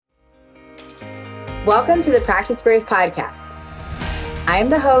Welcome to the Practice Brave podcast. I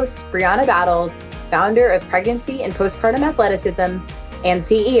am the host, Brianna Battles, founder of Pregnancy and Postpartum Athleticism and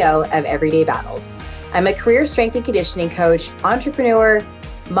CEO of Everyday Battles. I'm a career strength and conditioning coach, entrepreneur,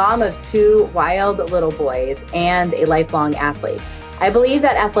 mom of 2 wild little boys, and a lifelong athlete. I believe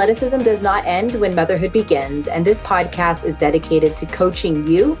that athleticism does not end when motherhood begins, and this podcast is dedicated to coaching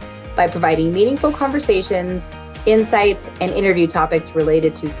you by providing meaningful conversations, insights, and interview topics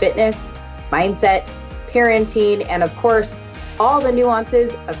related to fitness, mindset, parenting, and of course, all the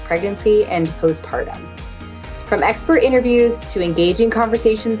nuances of pregnancy and postpartum. From expert interviews to engaging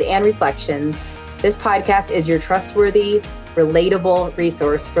conversations and reflections, this podcast is your trustworthy, relatable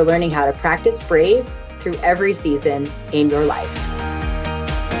resource for learning how to practice brave through every season in your life.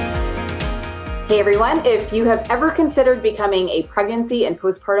 Hey everyone, if you have ever considered becoming a pregnancy and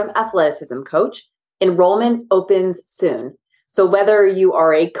postpartum athleticism coach, enrollment opens soon. So whether you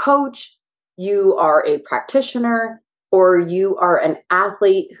are a coach, you are a practitioner, or you are an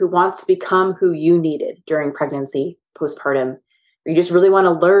athlete who wants to become who you needed during pregnancy, postpartum, or you just really want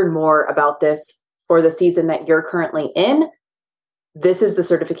to learn more about this for the season that you're currently in, this is the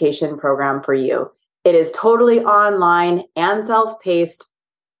certification program for you. It is totally online and self-paced,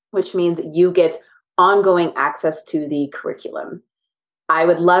 which means you get ongoing access to the curriculum. I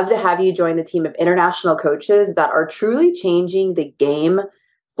would love to have you join the team of international coaches that are truly changing the game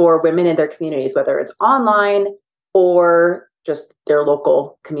for women in their communities, whether it's online or just their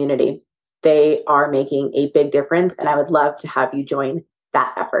local community. They are making a big difference, and I would love to have you join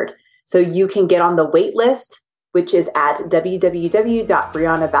that effort. So you can get on the wait list, which is at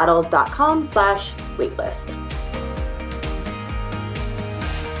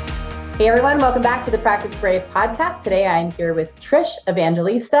www.briannabattles.com/waitlist. Hey everyone, welcome back to the Practice Brave podcast. Today I'm here with Trish,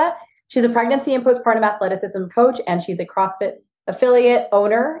 Evangelista. She's a pregnancy and postpartum athleticism coach, and she's a CrossFit affiliate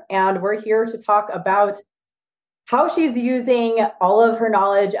owner. And we're here to talk about how she's using all of her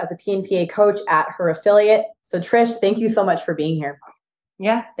knowledge as a P&PA coach at her affiliate. So Trish, thank you so much for being here.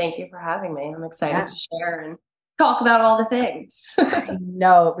 Yeah, thank you for having me. I'm excited to share and talk about all the things. I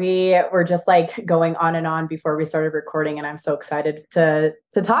know we were just like going on and on before we started recording, and I'm so excited to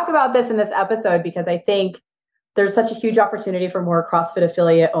talk about this in this episode because I think there's such a huge opportunity for more CrossFit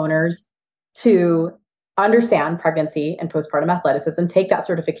affiliate owners to understand pregnancy and postpartum athleticism, take that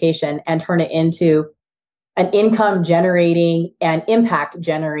certification and turn it into an income generating and impact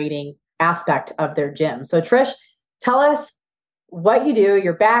generating aspect of their gym. So Trish, tell us what you do,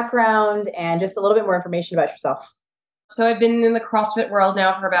 your background, and just a little bit more information about yourself. So I've been in the CrossFit world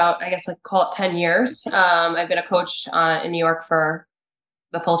now for about, I guess, like call it 10 years. I've been a coach in New York for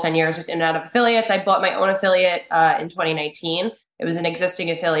the full 10 years, just in and out of affiliates. I bought my own affiliate in 2019. It was an existing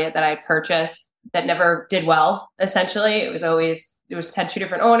affiliate that I purchased that never did well, essentially. It had 2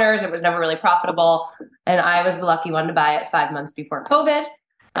 different owners. It was never really profitable. And I was the lucky one to buy it 5 months before COVID.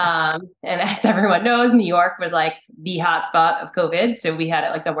 And as everyone knows, New York was like the hotspot of COVID. So we had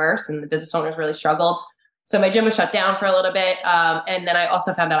it like the worst, and the business owners really struggled. So my gym was shut down for a little bit. And then I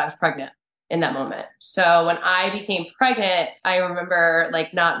also found out I was pregnant in that moment. So when I became pregnant, I remember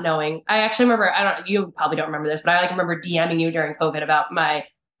like not knowing. I actually remember, you probably don't remember this, but I like remember DMing you during COVID about my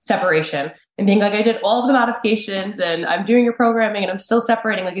separation and being like, I did all of the modifications and I'm doing your programming and I'm still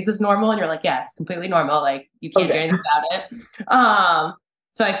separating. Like, is this normal? And you're like, yeah, it's completely normal. Like you can't do anything about it.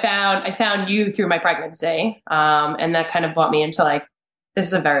 So I found you through my pregnancy. And that kind of brought me into like, this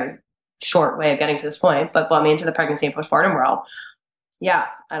is a very short way of getting to this point, but brought me into the pregnancy and postpartum world. Yeah.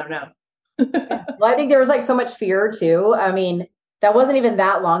 I don't know. Well, I think there was like so much fear too. I mean, that wasn't even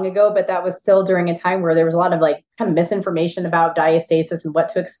that long ago, but that was still during a time where there was a lot of like kind of misinformation about diastasis and what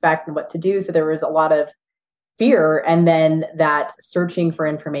to expect and what to do. So there was a lot of fear, and then that searching for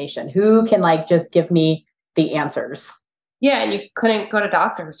information. Who can like just give me the answers? Yeah. And you couldn't go to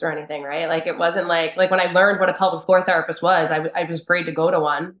doctors or anything, right? Like it wasn't like when I learned what a pelvic floor therapist was, I was afraid to go to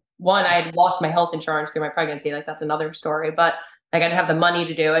one. One, I had lost my health insurance through my pregnancy. Like that's another story, but like I didn't have the money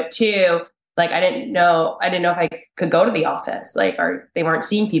to do it. 2, like I didn't know if I could go to the office, like, or they weren't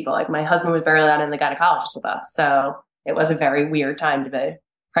seeing people. Like my husband was barely out in the gynecologist with us. So it was a very weird time to be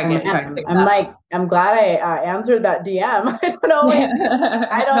pregnant. I'm glad I answered that DM. I don't know.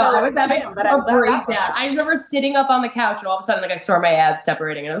 I was having a breakdown. I just remember sitting up on the couch and all of a sudden, like I saw my abs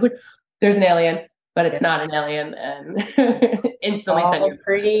separating and I was like, there's an alien, but it's not an alien. And instantly sent you.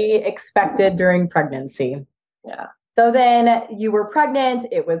 Pretty expected during pregnancy. Yeah. So then you were pregnant.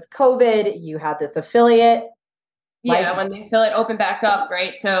 It was COVID. You had this affiliate. Yeah, when the affiliate opened back up,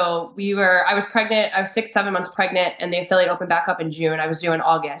 right? So I was pregnant. I was 6-7 months pregnant, and the affiliate opened back up in June. I was due in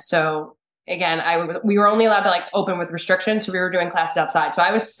August. So again, we were only allowed to like open with restrictions. So we were doing classes outside. So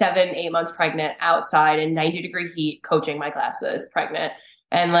I was 7-8 months pregnant outside in 90-degree heat, coaching my classes pregnant.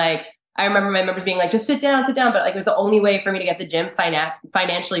 And like, I remember my members being like, just sit down. But like, it was the only way for me to get the gym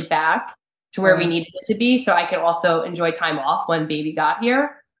financially back to where we needed it to be. So I could also enjoy time off when baby got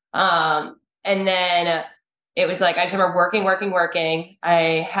here. And then it was like, I just remember working.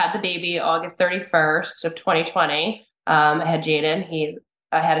 I had the baby August 31st of 2020. I had Jaden.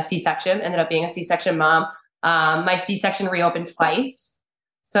 I had a C-section, ended up being a C-section mom. My C-section reopened twice.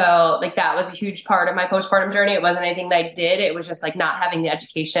 So like that was a huge part of my postpartum journey. It wasn't anything that I did. It was just like not having the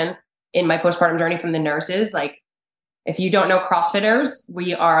education in my postpartum journey from the nurses. Like if you don't know CrossFitters,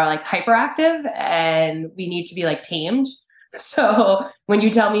 we are like hyperactive and we need to be like tamed. So when you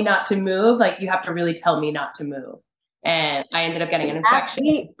tell me not to move, like you have to really tell me not to move. And I ended up getting an infection.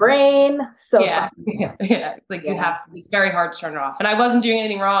 Athlete brain. So yeah. Like you have, it's very hard to turn it off. And I wasn't doing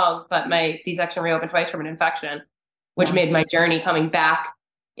anything wrong, but my C-section reopened twice from an infection, which made my journey coming back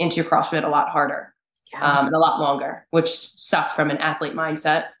into CrossFit a lot harder and a lot longer, which sucked from an athlete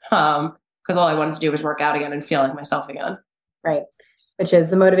mindset. Because all I wanted to do was work out again and feel like myself again. Right. Which is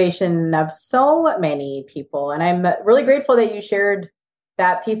the motivation of so many people. And I'm really grateful that you shared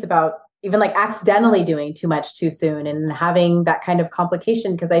that piece about even like accidentally doing too much too soon and having that kind of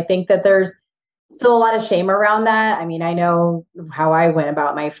complication. Because I think that there's still a lot of shame around that. I mean, I know how I went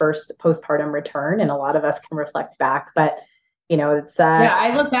about my first postpartum return, and a lot of us can reflect back, but you know, it's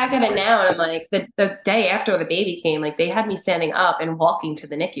I look back at it now and I'm like, the day after the baby came, like they had me standing up and walking to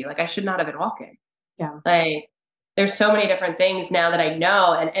the NICU. Like I should not have been walking. Yeah. Like there's so many different things now that I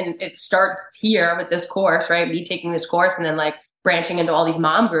know. And it starts here with this course, right? Me taking this course and then like branching into all these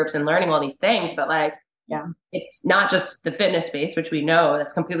mom groups and learning all these things. But like, it's not just the fitness space, which we know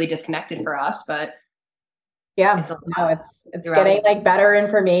that's completely disconnected for us, but it's getting like better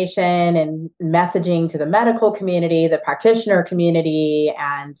information and messaging to the medical community, the practitioner community,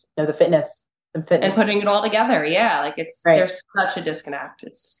 and you know, the fitness and putting it all together. Yeah. Like there's such a disconnect.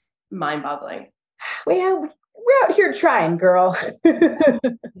 It's mind boggling. We're out here trying, girl.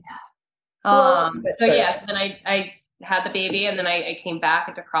 Then I had the baby and then I came back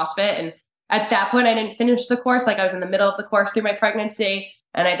into CrossFit. And at that point I didn't finish the course. Like I was in the middle of the course through my pregnancy.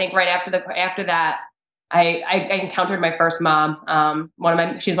 And I think right after that, I encountered my first mom.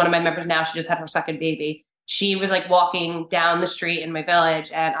 She's one of my members now. She just had her second baby. She was like walking down the street in my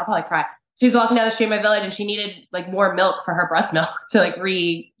village, and I'll probably cry. She was walking down the street in my village and she needed like more milk for her breast milk to like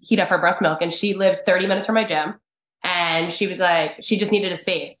reheat up her breast milk. And she lives 30 minutes from my gym. And she was like, she just needed a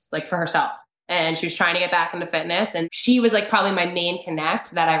space like for herself. And she was trying to get back into fitness. And she was like probably my main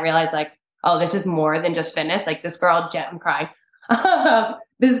connect that I realized like, oh, this is more than just fitness. Like this girl, I'm crying.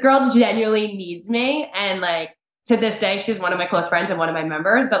 This girl genuinely needs me. And like, to this day, she's one of my close friends and one of my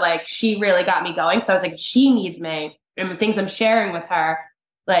members, but like, she really got me going. So I was like, she needs me and the things I'm sharing with her,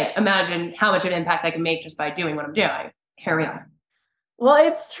 like, imagine how much of an impact I can make just by doing what I'm doing. Here we are. Well,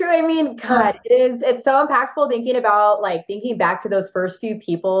 it's true. I mean, God, it's so impactful thinking back to those first few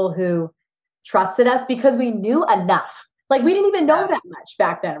people who trusted us because we knew enough. Like we didn't even know that much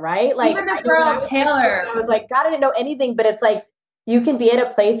back then, right? Like even this girl, Taylor. I was like, God, I didn't know anything, but it's like, you can be at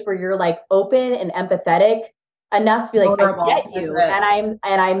a place where you're like open and empathetic enough to be like, I get you. And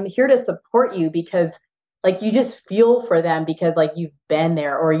I'm here to support you because like, you just feel for them because like you've been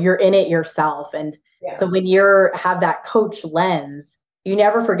there or you're in it yourself. And so when have that coach lens, you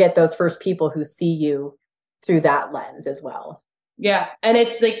never forget those first people who see you through that lens as well. Yeah. And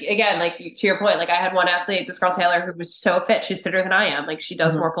it's like, again, like to your point, like I had one athlete, this girl, Taylor, who was so fit. She's fitter than I am. Like she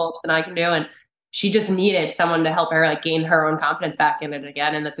does more pull-ups than I can do. And she just needed someone to help her like gain her own confidence back in it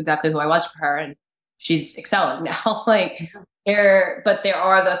again. And that's exactly who I was for her. And she's excelling now. But there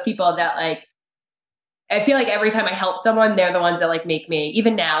are those people that like, I feel like every time I help someone, they're the ones that like make me,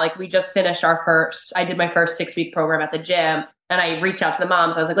 even now, like we just finished I did my first 6-week program at the gym and I reached out to the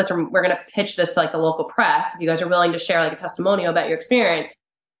moms. I was like, we're going to pitch this to like the local press. If you guys are willing to share like a testimonial about your experience.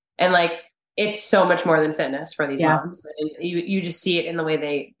 And like, it's so much more than fitness for these moms. And you just see it in the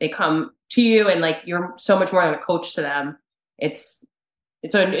way they come to you. And like, you're so much more than a coach to them. It's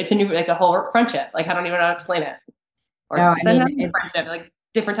a new, like a whole friendship. Like, I don't even know how to explain it. Or no, I mean, it's friendship, like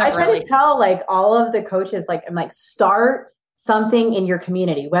different type I try to tell like all of the coaches, like, I'm like, start something in your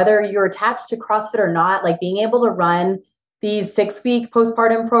community, whether you're attached to CrossFit or not, like being able to run these 6-week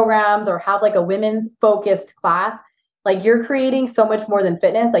postpartum programs or have like a women's focused class. Like you're creating so much more than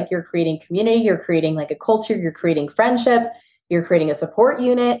fitness. Like you're creating community, you're creating like a culture, you're creating friendships, you're creating a support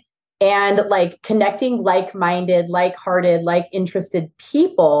unit and like connecting like-minded, like-hearted, like interested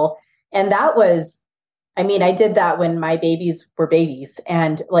people. And that was I mean, I did that when my babies were babies.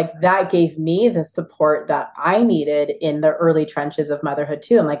 And like that gave me the support that I needed in the early trenches of motherhood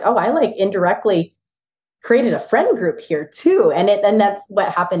too. I'm like, oh, I like indirectly created a friend group here too. And that's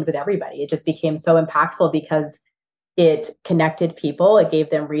what happened with everybody. It just became so impactful because it connected people. It gave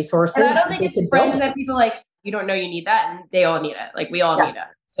them resources. And I don't think it's friends that people like, you don't know you need that, and they all need it. Like we all need it.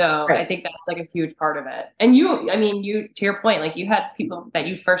 So I think that's like a huge part of it. And you, to your point, like you had people that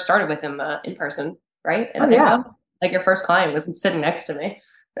you first started with in person, right? And like your first client was sitting next to me,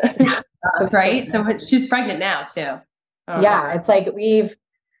 right? So she's pregnant now too. It's like we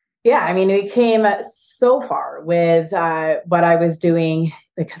came so far with what I was doing,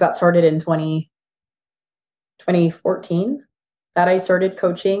 because that started in 2014 that I started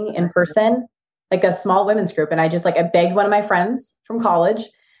coaching in person, like a small women's group. And I begged one of my friends from college.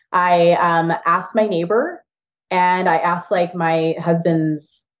 I asked my neighbor, and I asked like my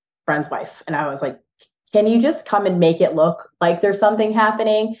husband's friend's wife. And I was like, can you just come and make it look like there's something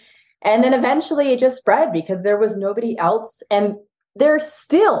happening? And then eventually it just spread because there was nobody else. And there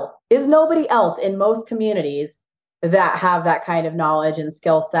still is nobody else in most communities that have that kind of knowledge and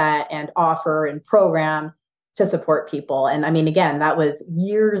skill set and offer and program to support people. And I mean, again, that was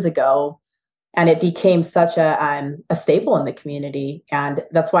years ago, and it became such a staple in the community. And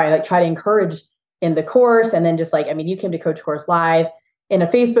that's why I like try to encourage in the course. And then just like, I mean, you came to Coach Course Live, in a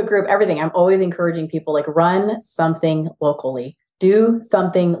Facebook group, everything. I'm always encouraging people like run something locally, do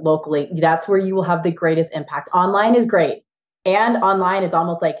something locally. That's where you will have the greatest impact. Online is great. And online is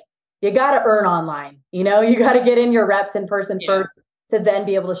almost like you got to earn online. You know, you got to get in your reps in person first to then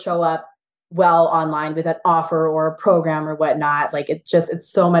be able to show up well online with an offer or a program or whatnot. Like it's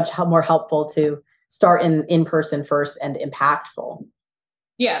so much more helpful to start in person first and impactful.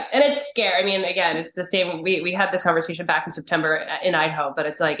 Yeah. And it's scary. I mean, again, it's the same. We had this conversation back in September in Idaho, but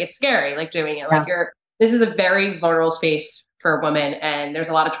it's like, it's scary, like doing it. Like this is a very vulnerable space for a woman. And there's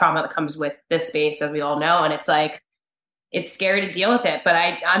a lot of trauma that comes with this space, as we all know. And it's like, it's scary to deal with it, but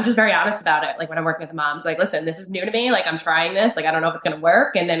I'm just very honest about it. Like when I'm working with the moms, like, listen, this is new to me. Like I'm trying this, like, I don't know if it's going to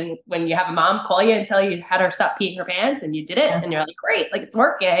work. And then when you have a mom call you and tell you had her stop peeing her pants and you did it and you're like, great, like it's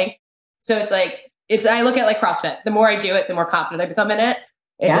working. So it's like, I look at like CrossFit. The more I do it, the more confident I become in it.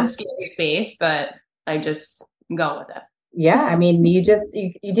 It's a scary space, but I'm going with it. Yeah. I mean, you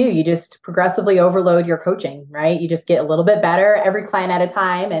just progressively overload your coaching, right? You just get a little bit better every client at a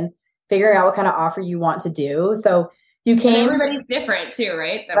time and figuring out what kind of offer you want to do. So you came. And everybody's different too,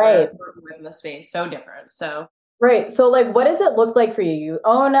 right? We're working with in the space. So different. So. Right. So like, what does it look like for you? You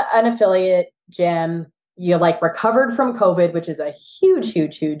own an affiliate gym. You like recovered from COVID, which is a huge,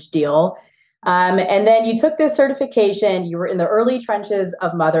 huge, huge deal. And then you took this certification, you were in the early trenches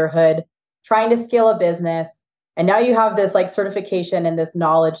of motherhood, trying to scale a business. And now you have this like certification and this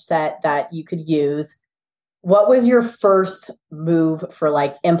knowledge set that you could use. What was your first move for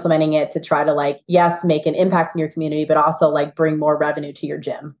like implementing it to try to like, yes, make an impact in your community, but also like bring more revenue to your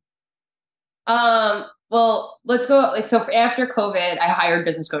gym? Well, let's go. Like, so after COVID, I hired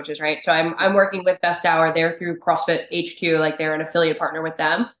business coaches, right? So I'm working with Best Hour. They're through CrossFit HQ, like they're an affiliate partner with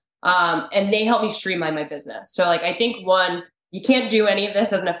them. And they help me streamline my business. So like, I think you can't do any of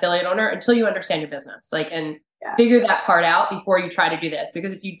this as an affiliate owner until you understand your business, like, and figure that part out before you try to do this.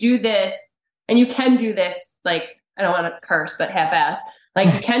 Because if you do this, and you can do this, like, I don't want to curse, but half-ass,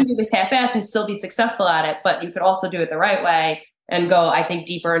 like you can do this half-ass and still be successful at it, but you could also do it the right way and go, I think,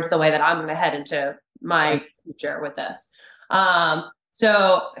 deeper into the way that I'm going to head into my future with this.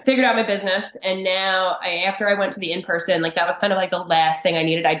 So I figured out my business, and now after I went to the in-person, like that was kind of like the last thing I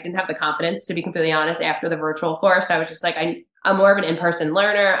needed. I didn't have the confidence, to be completely honest, after the virtual course. I was just like, I'm more of an in-person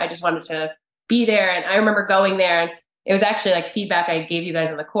learner. I just wanted to be there. And I remember going there, and it was actually like feedback I gave you guys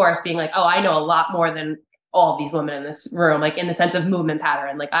in the course being like, oh, I know a lot more than all of these women in this room, like in the sense of movement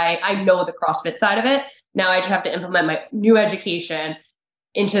pattern. Like I know the CrossFit side of it. Now I just have to implement my new education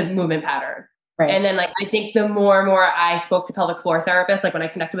into movement pattern. Right. And then like, I think the more and more I spoke to pelvic floor therapists, like when I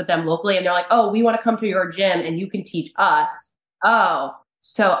connected with them locally, and they're like, oh, we want to come to your gym and you can teach us. Oh,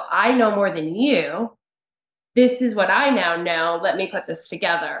 so I know more than you. This is what I now know. Let me put this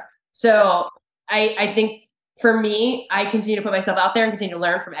together. So I think for me, I continue to put myself out there and continue to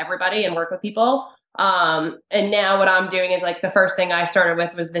learn from everybody and work with people. And now what I'm doing is like the first thing I started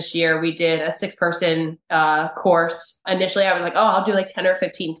with was this year, we did a 6-person course. Initially, I was like, oh, I'll do like 10 or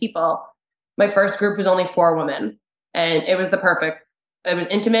 15 people. My first group was only 4 women, and it was it was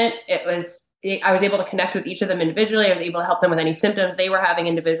intimate. I was able to connect with each of them individually. I was able to help them with any symptoms they were having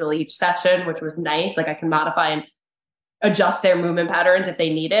individually each session, which was nice. Like I can modify and adjust their movement patterns if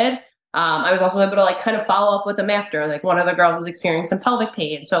they needed. I was also able to like kind of follow up with them after, like one of the girls was experiencing pelvic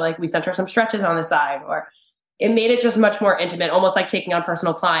pain. So like we sent her some stretches on the side, or it made it just much more intimate, almost like taking on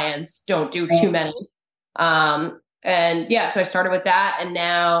personal clients. Don't do too many. And yeah, so I started with that, and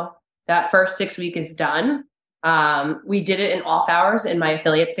now that first 6 week is done. We did it in off hours in my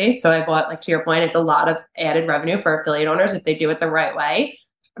affiliate space. So I bought, like, to your point, it's a lot of added revenue for affiliate owners if they do it the right way.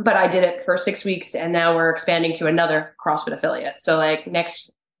 But I did it for 6 weeks, and now we're expanding to another CrossFit affiliate. So like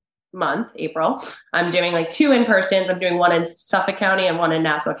next month, April, I'm doing like 2 in-persons. I'm doing one in Suffolk County and one in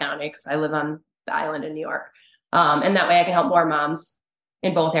Nassau County because I live on the island in New York. And that way I can help more moms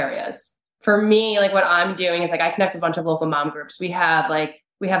in both areas. For me, like what I'm doing is like I connect with a bunch of local mom groups. We have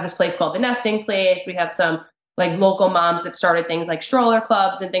this place called the Nesting Place. We have some like local moms that started things like stroller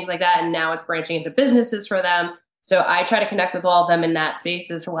clubs and things like that. And now it's branching into businesses for them. So I try to connect with all of them in that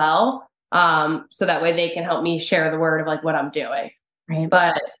space as well. So that way they can help me share the word of like what I'm doing. Right.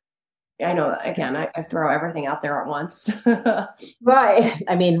 But I know that, again, I throw everything out there at once. Right.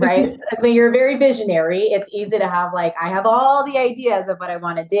 I mean, right. I mean, you're very visionary. It's easy to have like, I have all the ideas of what I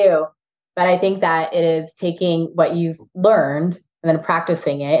want to do, but I think that it is taking what you've learned and then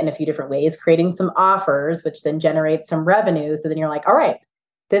practicing it in a few different ways, creating some offers, which then generates some revenue. So then you're like, all right,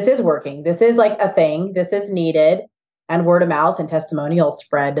 this is working. This is like a thing. This is needed. And word of mouth and testimonials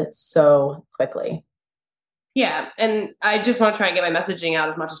spread so quickly. Yeah. And I just want to try and get my messaging out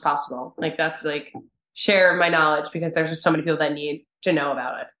as much as possible. Like that's like share my knowledge because there's just so many people that need to know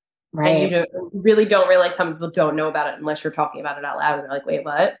about it. Right. And you really don't realize some people don't know about it unless you're talking about it out loud. And they're like, wait,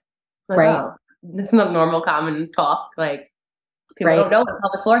 what? Like, right. Oh, it's not normal, common talk. Like people don't know what a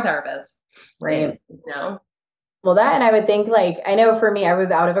pelvic floor therapist is, you know? Well, that, and I would think like, I know for me, I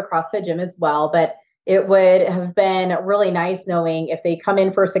was out of a CrossFit gym as well, but it would have been really nice knowing if they come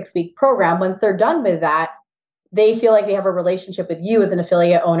in for a 6-week program, once they're done with that, they feel like they have a relationship with you as an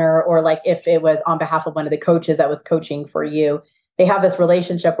affiliate owner, or like if it was on behalf of one of the coaches that was coaching for you, they have this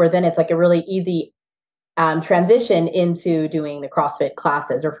relationship where then it's like a really easy transition into doing the CrossFit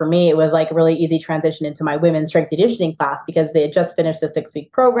classes. Or for me, it was like a really easy transition into my women's strength conditioning class because they had just finished the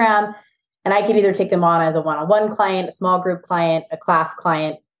 6-week program. And I could either take them on as a one-on-one client, a small group client, a class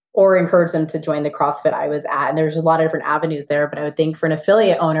client, or encourage them to join the CrossFit I was at. And there's a lot of different avenues there. But I would think for an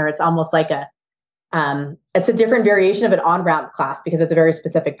affiliate owner, it's almost like it's a different variation of an on-ramp class because it's a very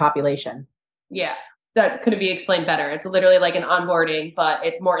specific population. Yeah, that could be explained better. It's literally like an onboarding, but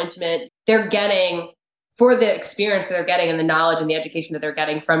it's more intimate. They're getting, for the experience that they're getting and the knowledge and the education that they're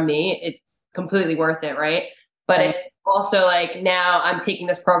getting from me, it's completely worth it, right? But it's also like now I'm taking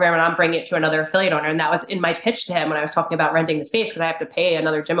this program and I'm bringing it to another affiliate owner. And that was in my pitch to him when I was talking about renting the space because I have to pay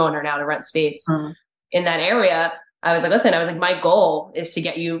another gym owner now to rent space in that area. I was like, listen, my goal is to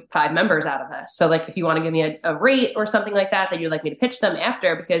get you 5 members out of this. So like, if you want to give me a rate or something like that you'd like me to pitch them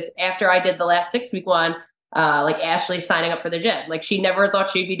after, because after I did the last 6-week one, like Ashley signing up for the gym, like she never thought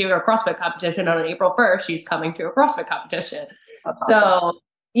she'd be doing a CrossFit competition on April 1st. She's coming to a CrossFit competition. That's awesome. So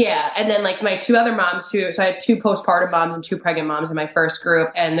yeah. And then like my 2 other moms so I had 2 postpartum moms and 2 pregnant moms in my first group.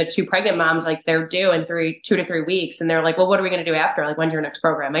 And the 2 pregnant moms, like they're due in 2 to 3 weeks. And they're like, well, what are we going to do after? Like, when's your next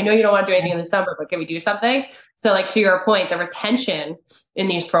program? I know you don't want to do anything in the summer, but can we do something? So like, to your point, the retention in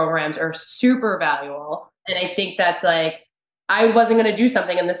these programs are super valuable. And I think that's like, I wasn't going to do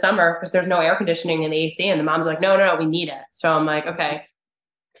something in the summer because there's no air conditioning in the AC. And the mom's like, no, we need it. So I'm like, okay.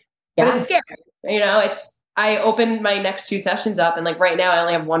 Yeah. But it's scary. You know, I opened my next 2 sessions up and like right now I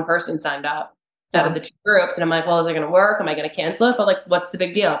only have 1 person signed up out of the 2 groups. And I'm like, well, is it going to work? Am I going to cancel it? But like, what's the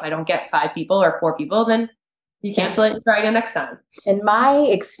big deal? If I don't get 5 people or 4 people, then you cancel it and try again next time. In my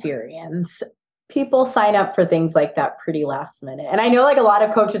experience, people sign up for things like that pretty last minute. And I know like a lot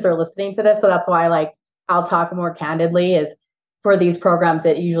of coaches are listening to this. So that's why like I'll talk more candidly is for these programs,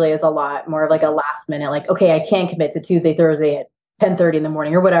 it usually is a lot more of like a last minute, like, okay, I can't commit to Tuesday, Thursday at 10:30 in the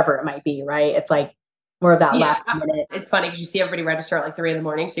morning or whatever it might be. Right. It's like more of that last minute. It's funny because you see everybody register at like 3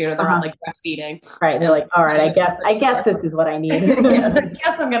 a.m. So, you know, they're all like breastfeeding. Right. They're like, all right, I guess this is what I need. Yeah, I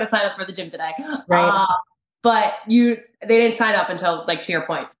guess I'm going to sign up for the gym today. Right. But they didn't sign up until like, to your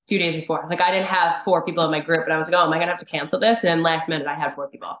point, 2 days before. Like I didn't have 4 people in my group and I was like, oh, am I going to have to cancel this? And then last minute I had 4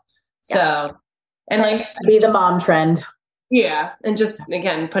 people. Yeah. So, and like be the mom trend. Yeah. And just,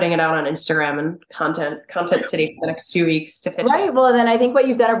 again, putting it out on Instagram and content city for the next 2 weeks to pitch. Right. Well, then I think what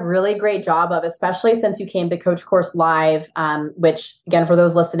you've done a really great job of, especially since you came to Coach Course Live, which again, for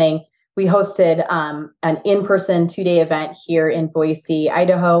those listening, we hosted an in-person 2-day event here in Boise,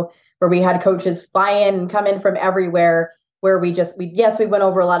 Idaho, where we had coaches fly in and come in from everywhere, where we went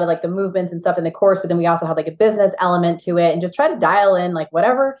over a lot of like the movements and stuff in the course, but then we also had like a business element to it and just try to dial in like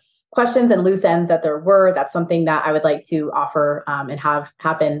whatever questions and loose ends that there were. That's something that I would like to offer and have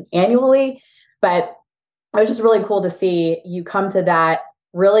happen annually. But it was just really cool to see you come to that,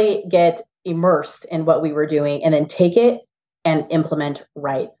 really get immersed in what we were doing, and then take it and implement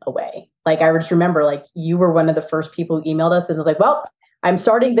right away. Like I just remember, like you were one of the first people who emailed us and was like, well, I'm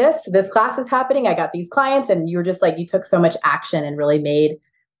starting this class is happening. I got these clients. And you were just like, you took so much action and really made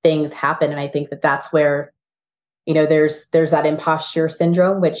things happen. And I think that that's where, there's that imposter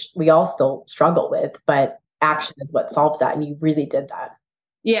syndrome, which we all still struggle with, but action is what solves that. And you really did that.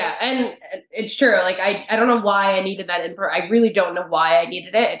 Yeah. And it's true. Like, I don't know why I needed that I really don't know why I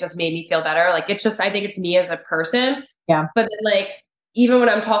needed it. It just made me feel better. Like, it's just, I think it's me as a person. Yeah. But then, like, even when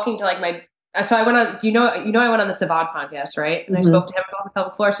I'm talking to like so I went on, I went on the Savant podcast, right? And I spoke to him about the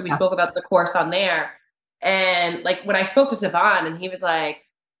pelvic floor. So we spoke about the course on there. And like, when I spoke to Savant and he's like,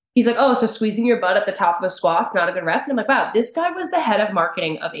 oh, so squeezing your butt at the top of a squat's not a good rep. And I'm like, wow, this guy was the head of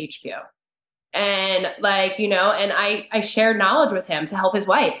marketing of HQ. And like, and I shared knowledge with him to help his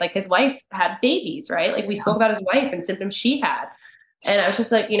wife. Like his wife had babies, right? Like we spoke about his wife and symptoms she had. And I was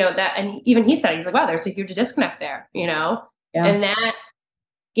just like, that, and even he said, he's like, wow, there's a huge disconnect there, and that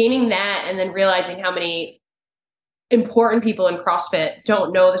gaining that, and then realizing how many important people in CrossFit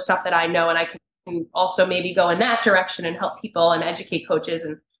don't know the stuff that I know. And I can also maybe go in that direction and help people and educate coaches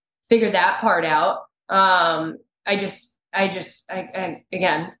and figure that part out.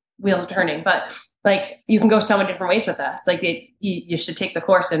 Again, wheels turning, but like you can go so many different ways with this. Like you should take the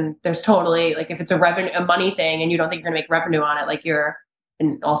course, and there's totally like, if it's a money thing and you don't think you're gonna make revenue on it, like you're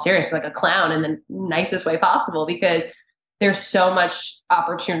in all seriousness, like a clown in the nicest way possible, because there's so much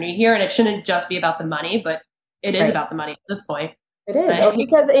opportunity here, and it shouldn't just be about the money, but it is about the money at this point. It is.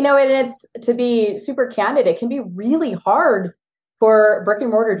 Because, and it's, to be super candid, it can be really hard for brick and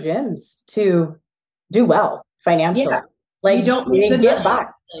mortar gyms to do well financially. Yeah. Like you don't get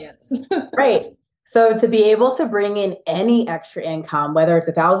back. Right. So to be able to bring in any extra income, whether it's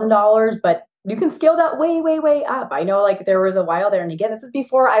 $1,000, but you can scale that way, way, way up. I know like there was a while there. And again, this was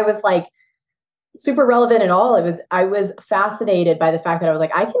before I was like super relevant at all. I was fascinated by the fact that I was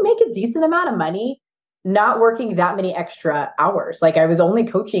like, I can make a decent amount of money not working that many extra hours. Like I was only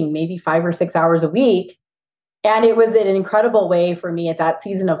coaching maybe 5 or 6 hours a week. And it was an incredible way for me at that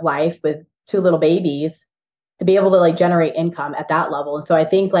season of life with 2 little babies to be able to like generate income at that level. And so I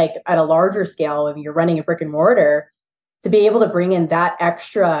think like at a larger scale, when you're running a brick and mortar, to be able to bring in that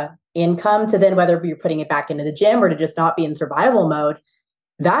extra income to then whether you're putting it back into the gym or to just not be in survival mode,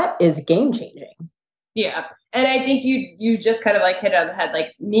 that is game changing. Yeah. And I think you just kind of like hit it on the head.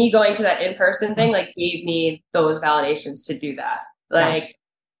 Like me going to that in-person thing, like gave me those validations to do that. Like,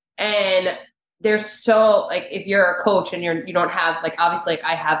 and there's so like, if you're a coach and you don't have like, obviously like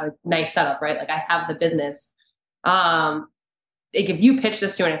I have a nice setup, right? Like I have the business. Like if you pitch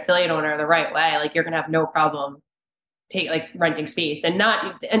this to an affiliate owner the right way, like you're going to have no problem renting space and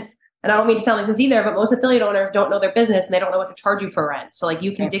I don't mean to sound like this either, but most affiliate owners don't know their business and they don't know what to charge you for rent. So like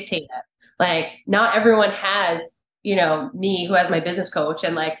you can dictate it. Like not everyone has, me who has my business coach,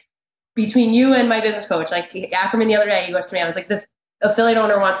 and like between you and my business coach, like Ackerman the other day, he goes to me, I was like, this affiliate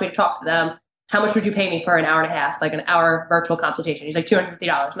owner wants me to talk to them. How much would you pay me for an hour and a half, like an hour virtual consultation? He's like $250. And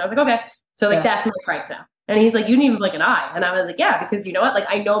I was like, okay. So like, that's my price now. And he's like, you didn't even blink an eye. And I was like, yeah, because you know what? Like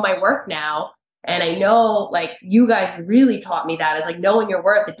I know my worth now. And I know like you guys really taught me that is like knowing your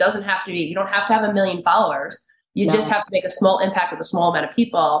worth. It doesn't have to be, you don't have to have 1 million followers. You just have to make a small impact with a small amount of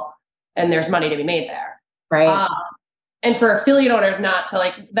people. And there's money to be made there. Right. And for affiliate owners not to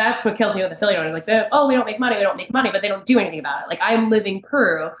like, that's what kills me with affiliate owners. Like, we don't make money, but they don't do anything about it. Like I'm living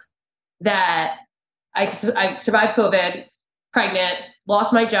proof that I survived COVID, pregnant,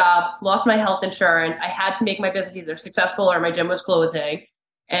 lost my job, lost my health insurance. I had to make my business either successful or my gym was closing.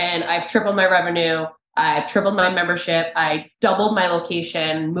 And I've tripled my revenue. I've tripled my membership. I doubled my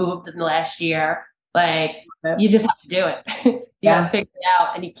location, moved in the last year. Like you just have to do it. You got to figure it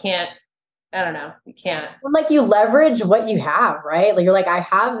out, and you can't. I don't know. You can't. Like you leverage what you have, right? Like you're like, I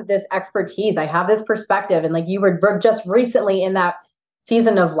have this expertise, I have this perspective, and like you were just recently in that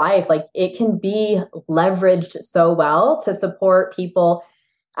season of life. Like it can be leveraged so well to support people.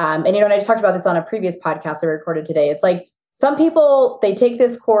 And and I just talked about this on a previous podcast I recorded today. It's like some people, they take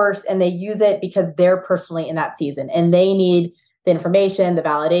this course and they use it because they're personally in that season and they need the information, the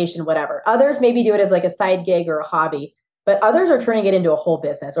validation, whatever. Others maybe do it as like a side gig or a hobby, but others are turning it into a whole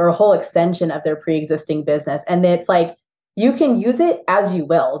business or a whole extension of their pre-existing business. And it's like, you can use it as you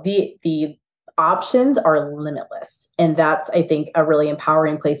will. The options are limitless. And that's, I think, a really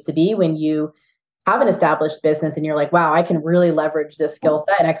empowering place to be when you have an established business and you're like, wow, I can really leverage this skill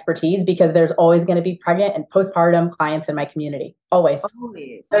set and expertise because there's always going to be pregnant and postpartum clients in my community. Always.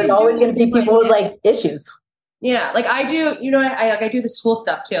 There's always going to be people with like issues. Yeah. Like I do, I do the school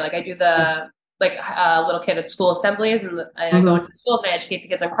stuff too. Like I do the little kid at school assemblies, and I go into the schools and I educate the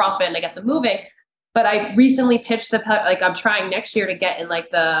kids on CrossFit and I get them moving. But I recently pitched I'm trying next year to get in like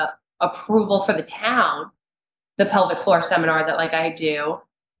the approval for the town, the pelvic floor seminar that like I do,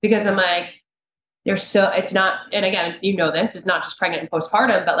 because I'm like, it's not, and again, this, it's not just pregnant and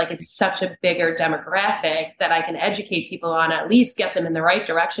postpartum, but like it's such a bigger demographic that I can educate people on, at least get them in the right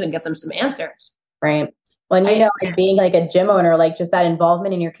direction and get them some answers. Right. When like being like a gym owner, like just that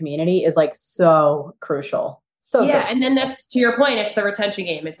involvement in your community is like so crucial. So and then that's, to your point, it's the retention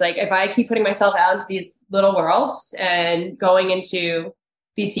game. It's like, if I keep putting myself out into these little worlds and going into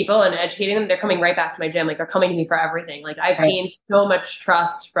these people and educating them, they're coming right back to my gym. Like they're coming to me for everything. Like I've gained so much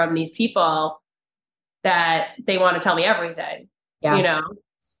trust from these people that they want to tell me everything, And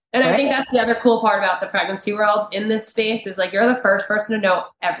I think that's the other cool part about the pregnancy world in this space is like, you're the first person to know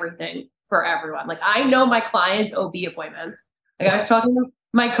everything for everyone. Like I know my clients' OB appointments. Like I was talking to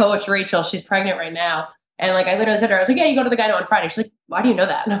my coach, Rachel, she's pregnant right now. And like, I literally said to her, I was like, yeah, you go to the gyno on Friday. She's like, why do you know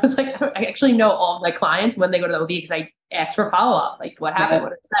that? And I was like, I actually know all of my clients when they go to the OB because I ask for follow-up. Like what happened? What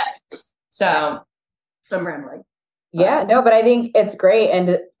did it say? So I'm rambling. Yeah, no, but I think it's great.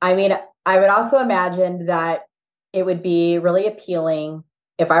 And I mean, I would also imagine that it would be really appealing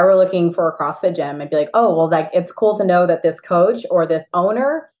if I were looking for a CrossFit gym. I'd be like, oh, well, like it's cool to know that this coach or this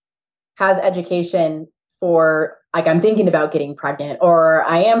owner has education for, like, I'm thinking about getting pregnant, or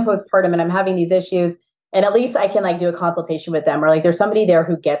I am postpartum and I'm having these issues. And at least I can like do a consultation with them, or like there's somebody there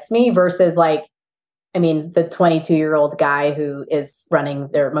who gets me versus like, I mean, the 22-year-old guy who is running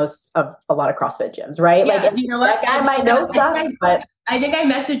most of a lot of CrossFit gyms, right? Yeah, like that guy might know stuff, but I think I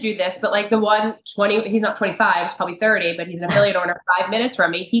messaged you this, but like the 120, he's not 25, he's probably 30, but he's an affiliate owner 5 minutes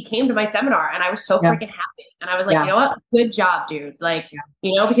from me. He came to my seminar and I was so freaking happy. And I was like, you know what? Good job, dude. Like,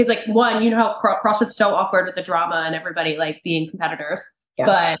 because like one, how CrossFit's so awkward with the drama and everybody like being competitors,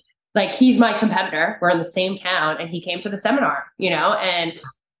 but like, he's my competitor. We're in the same town and he came to the seminar, and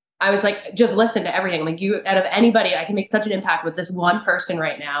I was like, just listen to everything. Like out of anybody, I can make such an impact with this one person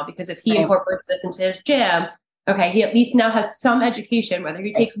right now, because if he incorporates this into his gym, okay, he at least now has some education, whether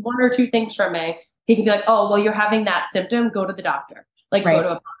he takes one or two things from me, he can be like, oh, well, you're having that symptom, go to the doctor, like go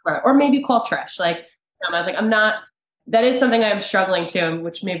to a doctor, or maybe call Trish. Like, I was like, that is something I'm struggling to,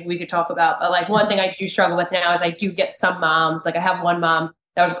 which maybe we could talk about. But like one thing I do struggle with now is I do get some moms, like I have one mom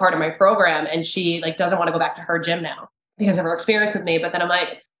that was a part of my program and she like doesn't want to go back to her gym now because of her experience with me. But then I'm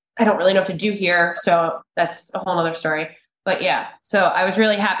like, I don't really know what to do here. So that's a whole nother story. But yeah, so I was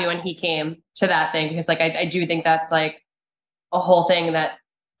really happy when he came to that thing, because like, I do think that's like a whole thing that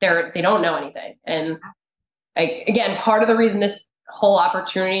they don't know anything. And again, part of the reason this whole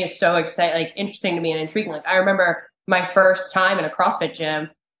opportunity is so like interesting to me and intriguing. Like I remember my first time in a CrossFit gym,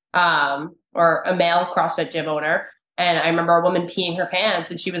 or a male CrossFit gym owner. And I remember a woman peeing her pants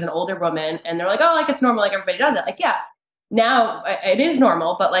and she was an older woman and they're like, oh, like it's normal. Like everybody does it. Like, yeah, now it is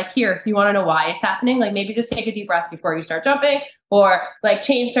normal, but like here, you want to know why it's happening? Like maybe just take a deep breath before you start jumping, or like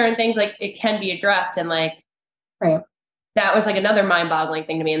change certain things. Like it can be addressed. And like, that was like another mind boggling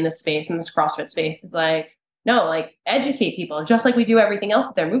thing to me in this space, in this CrossFit space, is like, no, like educate people just like we do everything else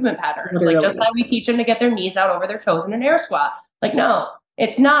with their movement patterns. Like just like we teach them to get their knees out over their toes in an air squat. Like, no,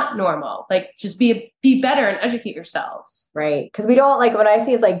 it's not normal. Like just be better and educate yourselves. Right. Cause we don't, like, what I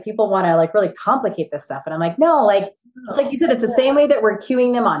see is like people want to like really complicate this stuff. And I'm like, no, like, it's like you said, it's the same way that we're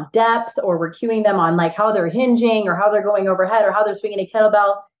cueing them on depth, or we're cueing them on like how they're hinging or how they're going overhead or how they're swinging a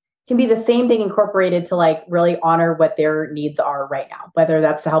kettlebell. Can be the same thing incorporated to like really honor what their needs are right now, whether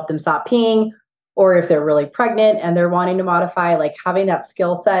that's to help them stop peeing, or if they're really pregnant and they're wanting to modify, like having that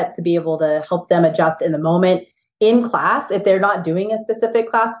skill set to be able to help them adjust in the moment in class. If they're not doing a specific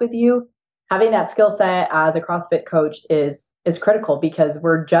class with you, having that skill set as a CrossFit coach is critical, because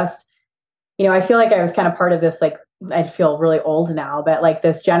we're just, I feel like I was kind of part of this, like, I feel really old now, but like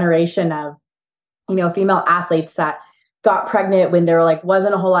this generation of, female athletes that got pregnant when there like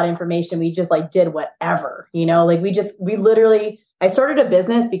wasn't a whole lot of information. We just like did whatever, like we literally, I started a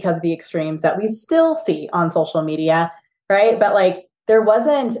business because of the extremes that we still see on social media. Right. But like there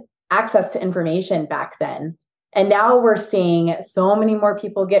wasn't access to information back then. And now we're seeing so many more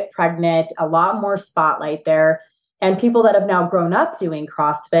people get pregnant, a lot more spotlight there, and people that have now grown up doing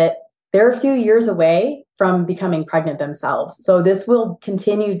CrossFit, they're a few years away from becoming pregnant themselves. So this will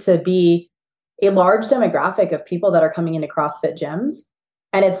continue to be a large demographic of people that are coming into CrossFit gyms.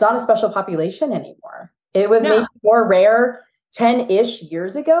 And it's not a special population anymore. It was maybe more rare 10-ish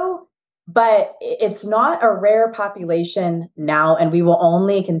years ago, but it's not a rare population now, and we will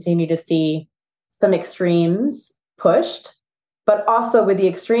only continue to see some extremes pushed. But also with the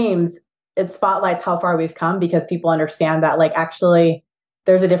extremes, it spotlights how far we've come, because people understand that like actually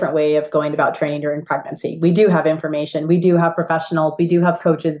there's a different way of going about training during pregnancy. We do have information, we do have professionals, we do have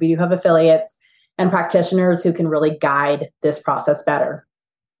coaches, we do have affiliates and practitioners who can really guide this process better.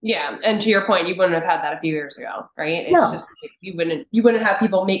 Yeah. And to your point, you wouldn't have had that a few years ago, right? It's No. just like, you wouldn't have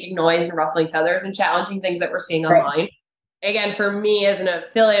people making noise and ruffling feathers and challenging things that we're seeing online. Again, for me as an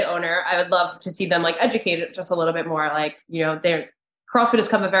affiliate owner, I would love to see them like educated just a little bit more. Like, CrossFit has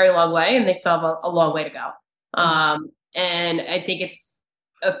come a very long way, and they still have a long way to go. And I think it's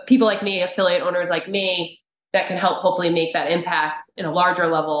people like me, affiliate owners like me, that can help hopefully make that impact in a larger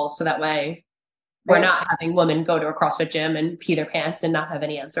level. So that way we're not having women go to a CrossFit gym and pee their pants and not have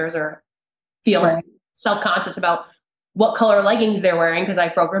any answers, or feel self-conscious about what color leggings they're wearing because I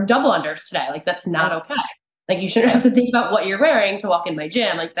programmed double unders today. Like, that's not okay. Like, you shouldn't have to think about what you're wearing to walk in my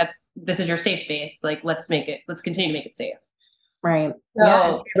gym. Like, this is your safe space. Like, let's continue to make it safe. Right. So,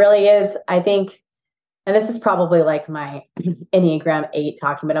 yeah, it really is. I think, and this is probably like my Enneagram 8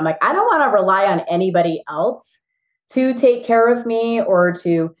 talking, but I'm like, I don't want to rely on anybody else to take care of me or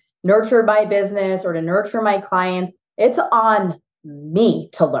to nurture my business or to nurture my clients. It's on me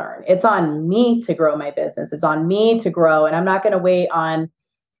to learn. It's on me to grow my business. It's on me to grow. And I'm not going to wait on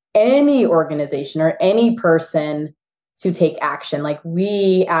any organization or any person to take action. Like,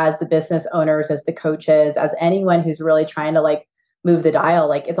 we as the business owners, as the coaches, as anyone who's really trying to like move the dial,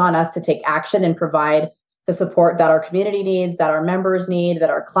 like, it's on us to take action and provide the support that our community needs, that our members need, that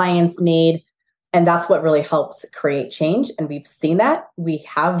our clients need. And that's what really helps create change. And we've seen that. We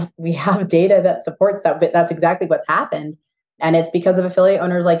have data that supports that, but that's exactly what's happened. And it's because of affiliate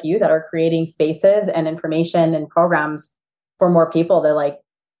owners like you that are creating spaces and information and programs for more people to like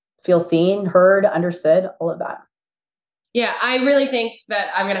feel seen, heard, understood, all of that. Yeah, I really think that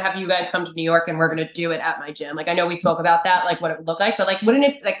I'm going to have you guys come to New York and we're going to do it at my gym. Like, I know we spoke about that, like what it would look like, but like, wouldn't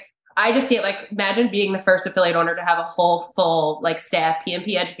it, like, I just see it like, imagine being the first affiliate owner to have a whole full like staff,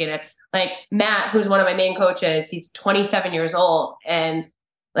 P&PA educated. Like Matt, who's one of my main coaches, he's 27 years old and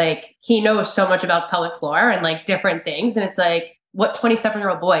like, he knows so much about pelvic floor and like different things. And it's like, what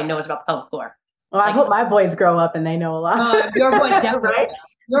 27-year-old boy knows about pelvic floor? Well, I hope my boys grow up and they know a lot. Your boys definitely right?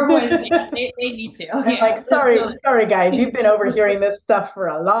 Your boys, they need to. Yeah. Like, sorry, guys, you've been overhearing this stuff for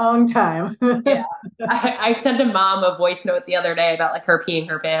a long time. Yeah, I sent a mom a voice note the other day about like her peeing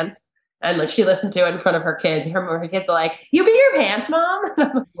her pants, and like she listened to it in front of her kids. Her kids are like, "You pee your pants,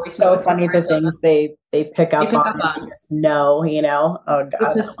 mom?" So funny the things they pick up on. Just know, Oh God,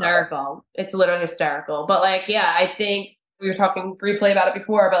 it's hysterical. It's literally hysterical. But like, yeah, I think we were talking briefly about it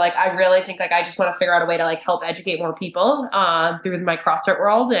before, but like, I really think like I just want to figure out a way to like help educate more people through my CrossFit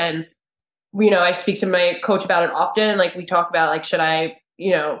world. And, I speak to my coach about it often. Like, we talk about like, should I,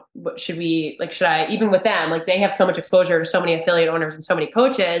 even with them, like they have so much exposure to so many affiliate owners and so many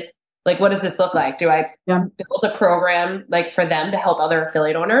coaches. Like, what does this look like? Do I build a program like for them to help other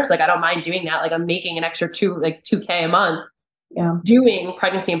affiliate owners? Like, I don't mind doing that. Like, I'm making an extra $2K a month. Yeah. Doing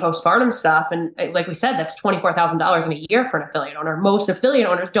pregnancy and postpartum stuff. And like we said, that's $24,000 in a year for an affiliate owner. Most affiliate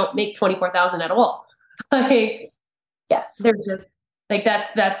owners don't make $24,000 at all. Like, yes, there's just, like,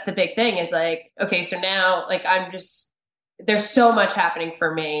 that's the big thing is like, okay, so now like, there's so much happening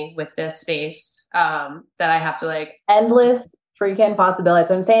for me with this space that I have to like endless freaking possibilities.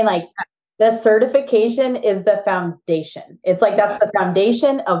 So I'm saying like the certification is the foundation. It's like, that's the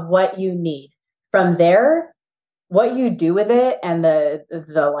foundation of what you need. From there, what you do with it and the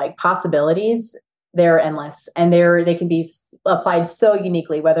like possibilities, they're endless, and they can be applied so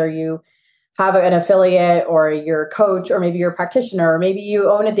uniquely, whether you have an affiliate or you're a coach, or maybe you're a practitioner, or maybe you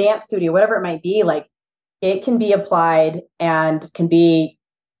own a dance studio, whatever it might be. Like, it can be applied and can be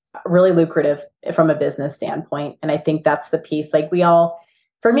really lucrative from a business standpoint. And I think that's the piece. Like,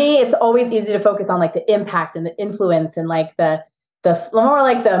 for me, it's always easy to focus on like the impact and the influence and like the more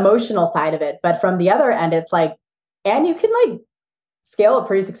like the emotional side of it. But from the other end, it's like, and you can like scale a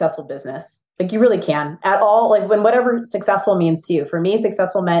pretty successful business. Like, you really can at all. Like, when whatever successful means to you. For me,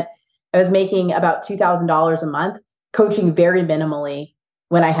 successful meant I was making about $2,000 a month, coaching very minimally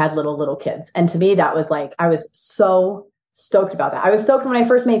when I had little kids. And to me, that was like, I was so stoked about that. I was stoked when I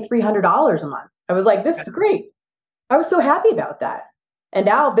first made $300 a month. I was like, this is great. I was so happy about that. And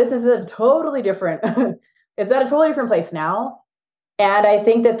now business is totally different. It's at a totally different place now. And I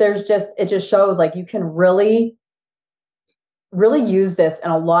think that it just shows like you can really use this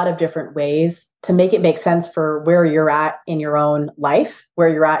in a lot of different ways to make it make sense for where you're at in your own life, where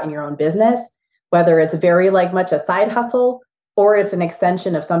you're at in your own business, whether it's very like much a side hustle or it's an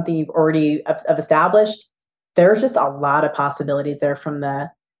extension of something you've already have established, there's just a lot of possibilities there from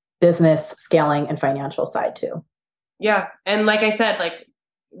the business scaling and financial side too. Yeah. And like I said, like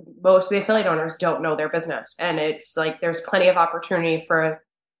most of the affiliate owners don't know their business. And it's like, there's plenty of opportunity for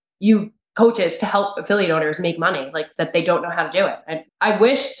you coaches to help affiliate owners make money, like that they don't know how to do it. And I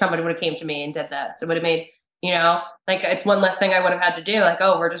wish somebody would have came to me and did this. It would have made, like it's one less thing I would have had to do. Like,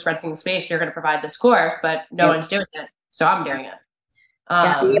 oh, we're just renting the space. You're going to provide this course, but no one's doing it. So I'm doing it.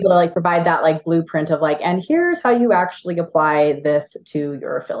 Being able to like provide that like blueprint of like, and here's how you actually apply this to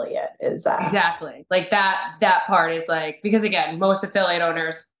your affiliate is exactly like that part is like, because again, most affiliate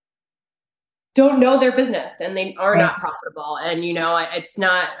owners don't know their business and they are not profitable. And, it's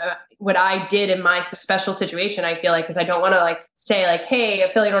not what I did in my special situation. I feel like, cause I don't want to like say like, hey,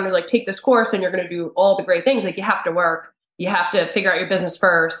 affiliate owners, like take this course and you're going to do all the great things. Like you have to work, you have to figure out your business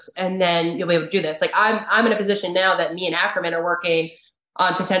first, and then you'll be able to do this. Like I'm in a position now that me and Ackerman are working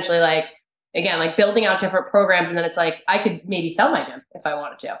on potentially like, again, like building out different programs. And then it's like, I could maybe sell my gym if I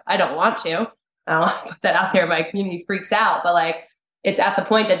wanted to. I don't want to. I don't want to put that out there. My community freaks out, but like, it's at the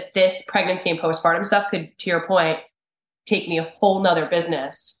point that this pregnancy and postpartum stuff could, to your point, take me a whole nother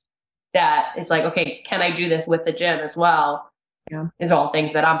business that is like, okay, can I do this with the gym as well? Yeah. Is all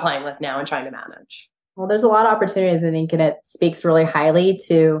things that I'm playing with now and trying to manage. Well, there's a lot of opportunities, I think, and it speaks really highly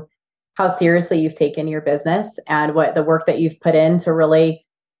to how seriously you've taken your business and what the work that you've put in to really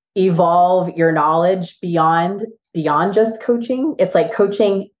evolve your knowledge beyond just coaching. It's like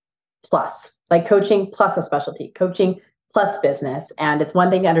coaching plus a specialty, coaching plus business. And it's one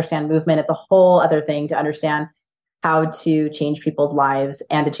thing to understand movement. It's a whole other thing to understand how to change people's lives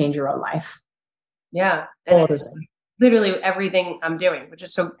and to change your own life. Yeah. And it's literally everything I'm doing, which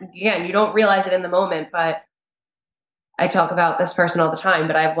is so, again, you don't realize it in the moment, but I talk about this person all the time,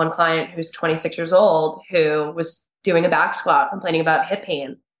 but I have one client who's 26 years old who was doing a back squat, complaining about hip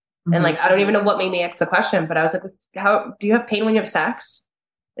pain. Mm-hmm. And like, I don't even know what made me ask the question, but I was like, how do you have pain when you have sex?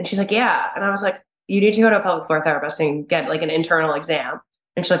 And she's like, yeah. And I was like, you need to go to a pelvic floor therapist and get like an internal exam.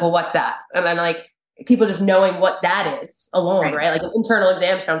 And she's like, well, what's that? And then like people just knowing what that is alone, right? Like an internal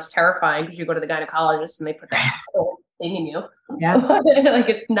exam sounds terrifying because you go to the gynecologist and they put that thing in you. Yeah. Like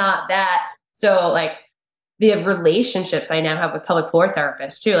it's not that. So like the relationships I now have with pelvic floor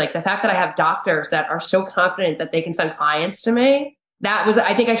therapists too, like the fact that I have doctors that are so confident that they can send clients to me. That was,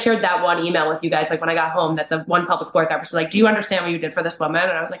 I think I shared that one email with you guys, like when I got home, that the one pelvic floor therapist was like, do you understand what you did for this woman?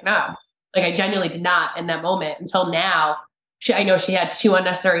 And I was like, no, like I genuinely did not in that moment until now. I know she had 2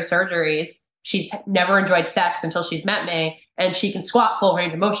 unnecessary surgeries. She's never enjoyed sex until she's met me, and she can squat full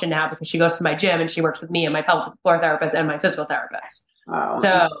range of motion now because she goes to my gym and she works with me and my pelvic floor therapist and my physical therapist. Oh,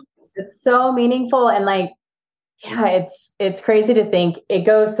 so it's so meaningful. And like, yeah, it's crazy to think it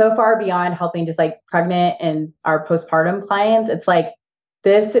goes so far beyond helping just like pregnant and our postpartum clients. It's like,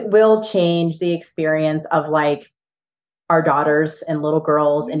 this will change the experience of like our daughters and little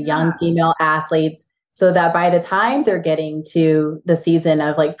girls and young female athletes, so that by the time they're getting to the season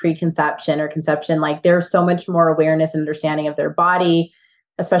of like preconception or conception, like there's so much more awareness and understanding of their body,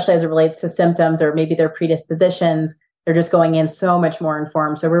 especially as it relates to symptoms or maybe their predispositions. They're just going in so much more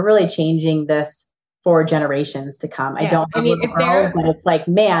informed. So we're really changing this for generations to come. Yeah. I don't have little girls, but it's like,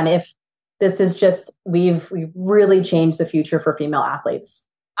 man, if this is just, we've really changed the future for female athletes.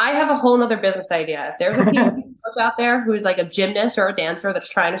 I have a whole nother business idea. If there's a coach out there who's like a gymnast or a dancer that's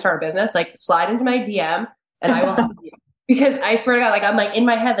trying to start a business, like slide into my DM and I will help you. Because I swear to God, like I'm like in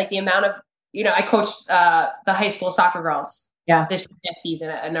my head, like the amount of, I coached the high school soccer girls this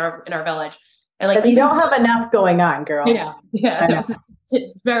season in our village. And like, you don't have enough going on, girl. Yeah. It was a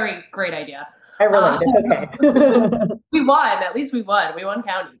very great idea. I relate. It's okay. We won. At least we won. We won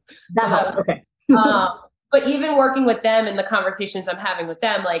counties. That helps. Okay. But even working with them and the conversations I'm having with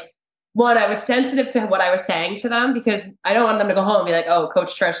them, like one, I was sensitive to what I was saying to them because I don't want them to go home and be like, oh,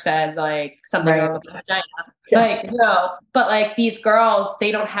 Coach Trish said like something wrong with the vagina. Yeah. Like, no, but like these girls,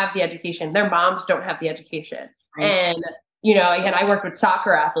 they don't have the education. Their moms don't have the education. Right. And, again, I work with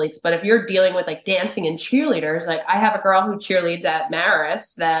soccer athletes, but if you're dealing with like dancing and cheerleaders, like I have a girl who cheerleads at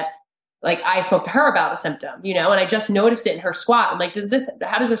Marist that like I spoke to her about a symptom, and I just noticed it in her squat. I'm like,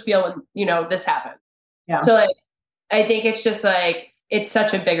 how does this feel when, this happened? Yeah. So like, I think it's just like, it's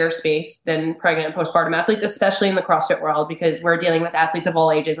such a bigger space than pregnant and postpartum athletes, especially in the CrossFit world, because we're dealing with athletes of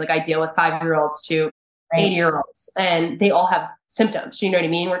all ages. Like I deal with 5-year-olds to 80-year-olds and they all have symptoms. You know what I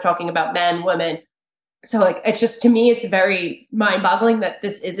mean? We're talking about men, women. So like, it's just, to me, it's very mind boggling that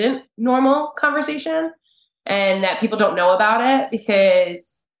this isn't normal conversation and that people don't know about it,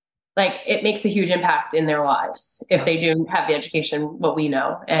 because like it makes a huge impact in their lives if they do have the education, what we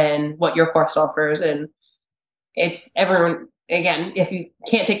know and what your course offers. And it's everyone, again, if you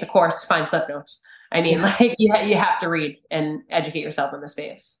can't take the course, find Cliff Notes. I mean, like you have to read and educate yourself in the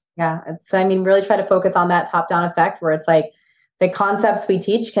space. Yeah. Really try to focus on that top-down effect where it's like the concepts we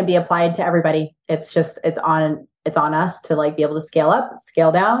teach can be applied to everybody. It's on us to like be able to scale up,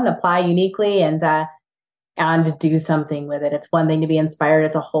 scale down, apply uniquely and do something with it. It's one thing to be inspired.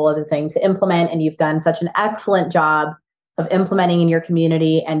 It's a whole other thing to implement. And you've done such an excellent job of implementing in your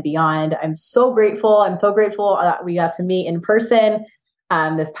community and beyond. I'm so grateful. That we got to meet in person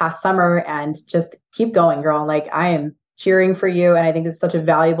this past summer, and just keep going, girl. Like, I am cheering for you. And I think this is such a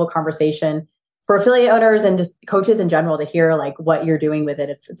valuable conversation for affiliate owners and just coaches in general to hear like what you're doing with it.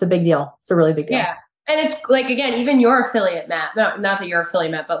 It's a big deal. It's a really big deal. Yeah. And it's like, again, even your affiliate, Matt, not that you're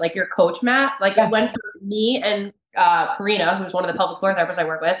affiliate, Matt, but like your coach, Matt, like it went from me and Karina, who's one of the pelvic floor therapists I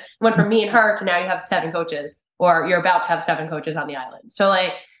work with, went from me and her to now you have 7 coaches, or you're about to have 7 coaches on the island. So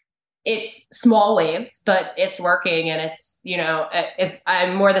like, it's small waves, but it's working. And it's, if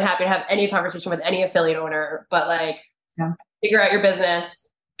I'm more than happy to have any conversation with any affiliate owner, but like figure out your business,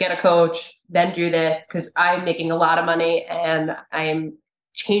 get a coach, then do this. 'Cause I'm making a lot of money and I'm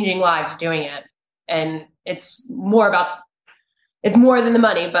changing lives doing it. And it's more than the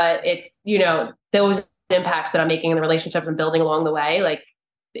money, but it's, those impacts that I'm making in the relationship and building along the way, like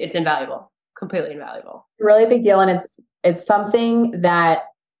it's invaluable, completely invaluable. Really big deal. And it's something that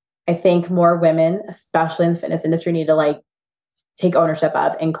I think more women, especially in the fitness industry, need to like take ownership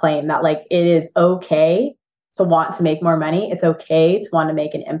of and claim that like, it is okay to want to make more money. It's okay to want to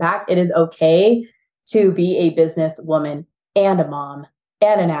make an impact. It is okay to be a businesswoman and a mom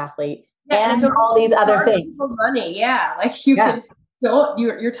and an athlete. Yeah, and all these other things. Money, yeah. Like your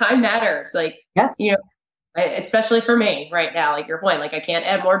time matters. Like, yes, especially for me right now. Like your point, like I can't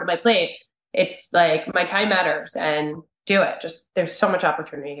add more to my plate. It's like my time matters, and do it. Just there's so much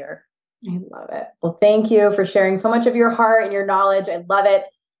opportunity here. I love it. Well, thank you for sharing so much of your heart and your knowledge. I love it.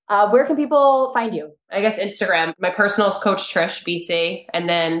 Where can people find you? I guess Instagram. My personal is Coach Trish BC, and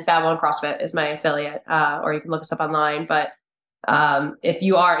then Babylon CrossFit is my affiliate. Or you can look us up online, but. If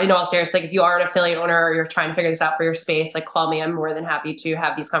you are, in all seriousness, like if you are an affiliate owner or you're trying to figure this out for your space, like call me. I'm more than happy to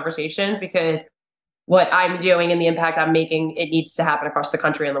have these conversations, because what I'm doing and the impact I'm making, it needs to happen across the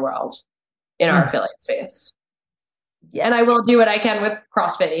country and the world in our affiliate space. Yes. And I will do what I can with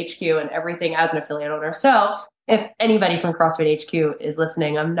CrossFit HQ and everything as an affiliate owner. So if anybody from CrossFit HQ is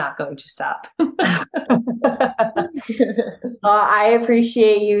listening, I'm not going to stop. I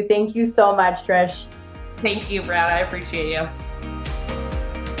appreciate you. Thank you so much, Trish. Thank you, Brad. I appreciate you.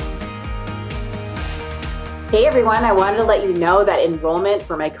 Hey everyone, I wanted to let you know that enrollment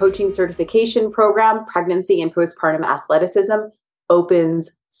for my coaching certification program, Pregnancy and Postpartum Athleticism, opens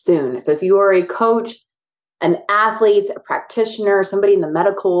soon. So if you are a coach, an athlete, a practitioner, somebody in the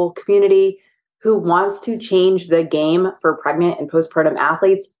medical community who wants to change the game for pregnant and postpartum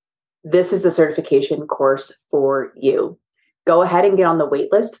athletes, this is the certification course for you. Go ahead and get on the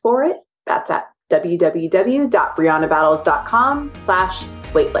wait list for it. That's at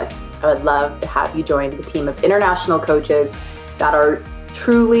www.briannabattles.com/waitlist. I would love to have you join the team of international coaches that are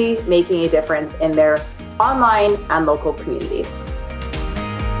truly making a difference in their online and local communities.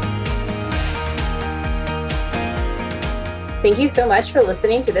 Thank you so much for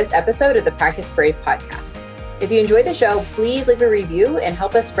listening to this episode of the Practice Brave podcast. If you enjoyed the show, please leave a review and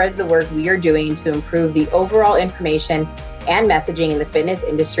help us spread the work we are doing to improve the overall information and messaging in the fitness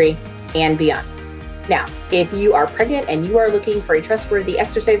industry and beyond. Now, if you are pregnant and you are looking for a trustworthy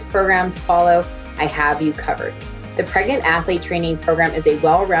exercise program to follow, I have you covered. The Pregnant Athlete Training Program is a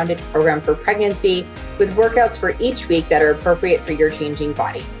well-rounded program for pregnancy with workouts for each week that are appropriate for your changing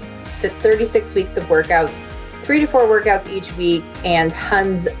body. That's 36 weeks of workouts, 3 to 4 workouts each week, and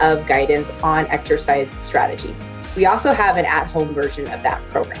tons of guidance on exercise strategy. We also have an at-home version of that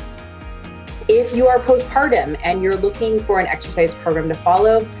program. If you are postpartum and you're looking for an exercise program to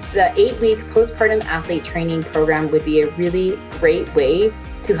follow, the 8-week postpartum athlete training program would be a really great way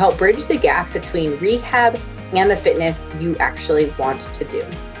to help bridge the gap between rehab and the fitness you actually want to do.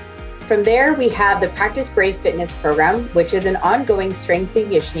 From there, we have the Practice Brave Fitness program, which is an ongoing strength and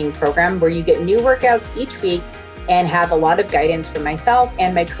conditioning program where you get new workouts each week and have a lot of guidance from myself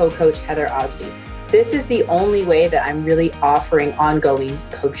and my co-coach, Heather Osby. This is the only way that I'm really offering ongoing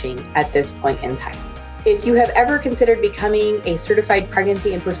coaching at this point in time. If you have ever considered becoming a certified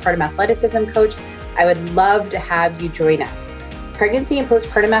pregnancy and postpartum athleticism coach, I would love to have you join us. Pregnancy and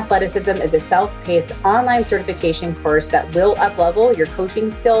Postpartum Athleticism is a self-paced online certification course that will up-level your coaching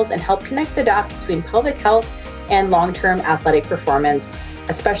skills and help connect the dots between pelvic health and long-term athletic performance,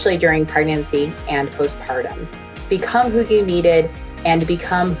 especially during pregnancy and postpartum. Become who you needed and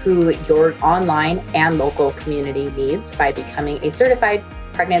become who your online and local community needs by becoming a certified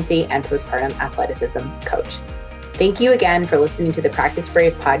pregnancy and postpartum athleticism coach. Thank you again for listening to the Practice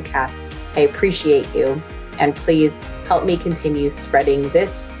Brave podcast. I appreciate you. And please help me continue spreading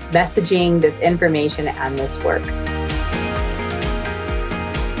this messaging, this information, and this work.